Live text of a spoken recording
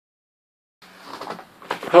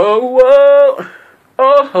Oh, whoa.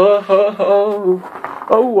 Oh, ho, ho, ho.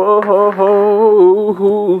 Oh, whoa, ho, ho.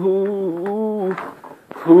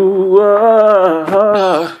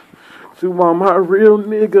 To all my real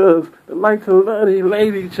niggas that like to love they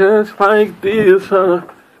lady just like this,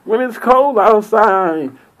 when it's cold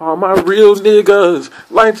outside. All my real niggas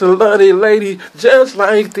like to love they lady just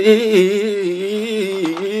like this.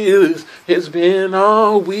 It's been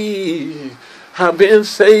all week. I've been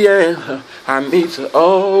saying I need to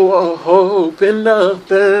open up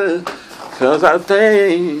there, 'cause I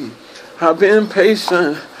think I've been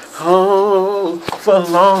patient for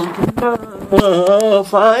long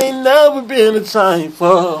enough. I ain't never been a time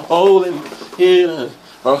for holding in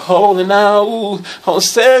or holding out on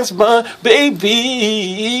sex, but baby,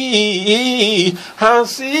 I'll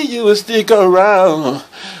see you and stick around.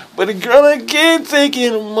 But the girl, I can't take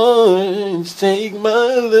it much. Take my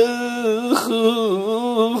love.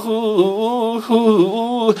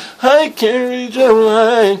 I can't reach your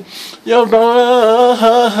line, your love.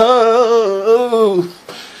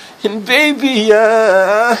 And baby,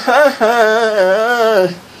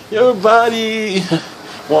 your body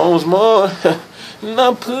wants more. And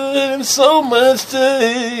I put in so much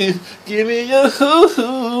to give me your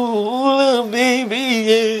little baby,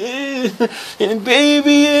 yeah. And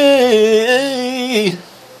baby, yeah.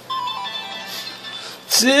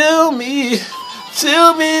 Tell me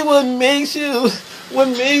what makes you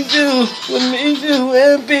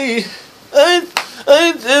happy. I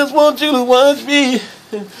just want you to watch me.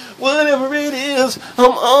 Whatever it is,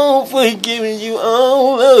 I'm all for giving you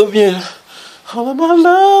all of you. All of my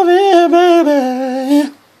love, yeah,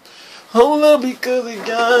 baby. Hold up, because it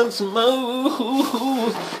got some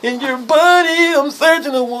moves in your body. I'm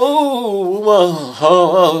searching a whoa.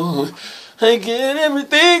 I get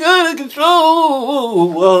everything under control.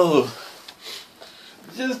 Whoa.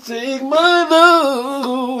 Just take my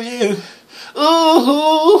love, yeah.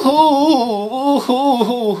 Ooh,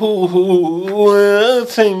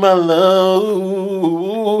 take my love,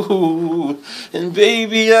 and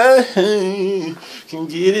baby, I can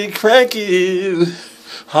get it cracking.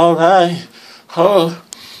 Alright,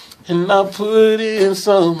 and I put in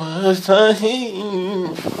so much time,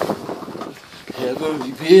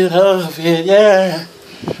 every bit of it, yeah.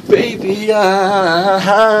 Baby,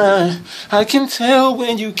 I can tell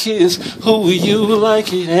when you kiss who you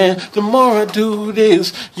like it, and the more I do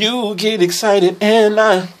this, you get excited, and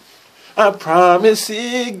I promise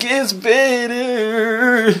it gets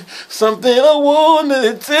better. Something I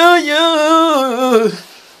wanna tell you.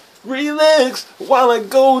 Relax while I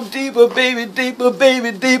go deeper, baby, deeper,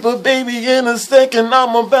 baby, deeper, baby. In a second,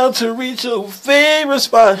 I'm about to reach your favorite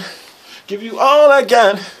spot. Give you all I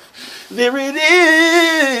got. There it is.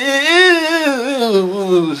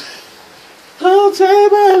 Oh,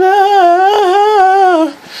 take my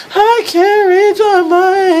love. I can't reach your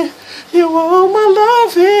mind. You want my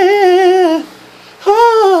love here.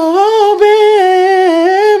 Oh,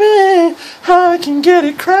 baby, I can get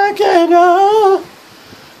it cracking. Oh,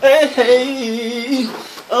 hey,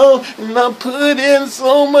 oh, and I put in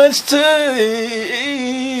so much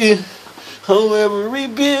time. Oh, every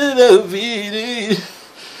bit of it.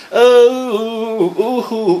 Oh,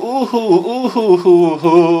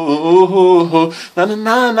 na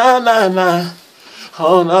na na na na.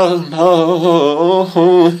 Oh no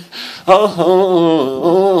no.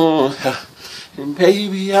 Oh, and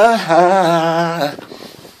baby, oh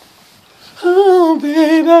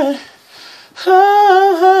baby,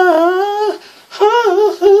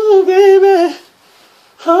 oh baby,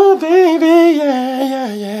 oh baby, yeah.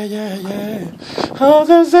 Oh,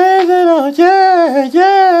 sensational, yeah.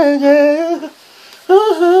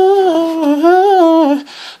 Oh,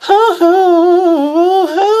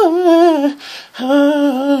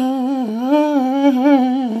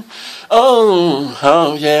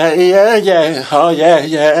 yeah. Oh,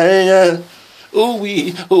 yeah. Ooh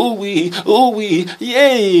wee,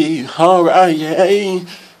 yeah. Alright, yeah.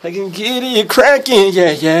 I can get it cracking,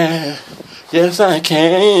 yeah. Yes, I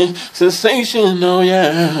can. Sensational,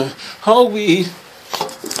 yeah. Oh, we.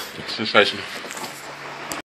 Sensational.